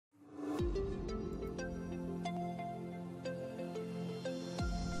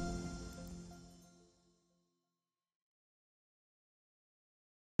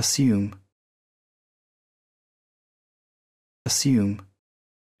assume, assume,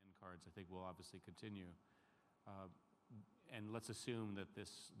 cards, I think will obviously continue. And let's assume that the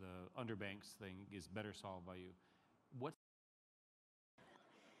underbanks thing is better solved by you.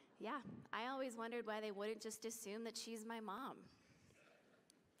 Yeah, I always wondered why they wouldn't just assume that she's my mom.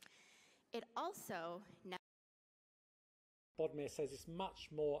 It also... Bodmer says it's much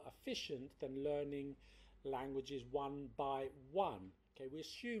more efficient than learning languages one by one. Okay, we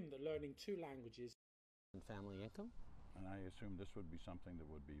assume that learning two languages and family income. And I assume this would be something that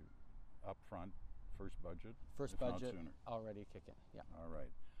would be upfront, first budget? First budget already kicking, yeah. All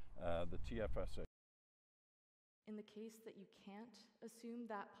right. The TFSA. In the case that you can't assume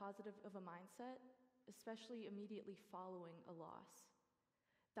that positive of a mindset, especially immediately following a loss,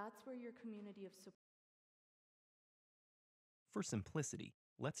 that's where your community of support. For simplicity,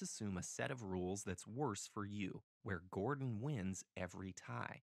 let's assume a set of rules that's worse for you, where Gordon wins every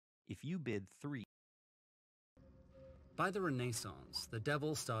tie. If you bid 3... By the Renaissance, the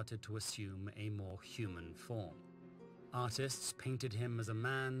devil started to assume a more human form. Artists painted him as a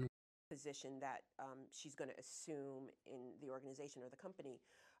man position that she's going to assume in the organization or the company.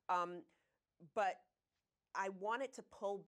 But I wanted to pull